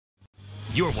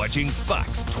You're watching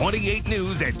Fox 28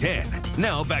 News at 10.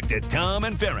 Now back to Tom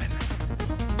and Farron.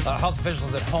 Health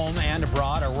officials at home and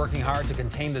abroad are working hard to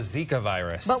contain the Zika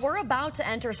virus. But we're about to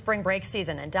enter spring break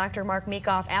season, and Dr. Mark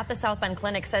Meekhof at the South Bend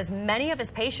Clinic says many of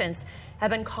his patients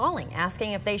have been calling,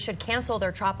 asking if they should cancel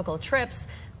their tropical trips,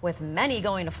 with many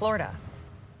going to Florida.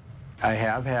 I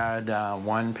have had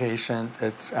one patient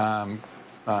that's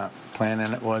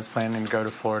was planning to go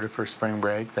to Florida for spring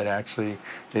break that actually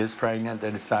is pregnant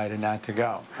that decided not to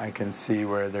go. I can see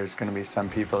where there's going to be some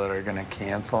people that are going to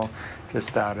cancel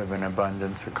just out of an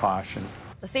abundance of caution.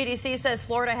 The CDC says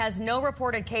Florida has no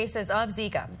reported cases of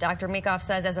Zika. Dr. Meekhof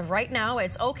says as of right now,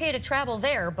 it's okay to travel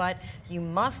there, but you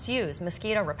must use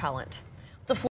mosquito repellent.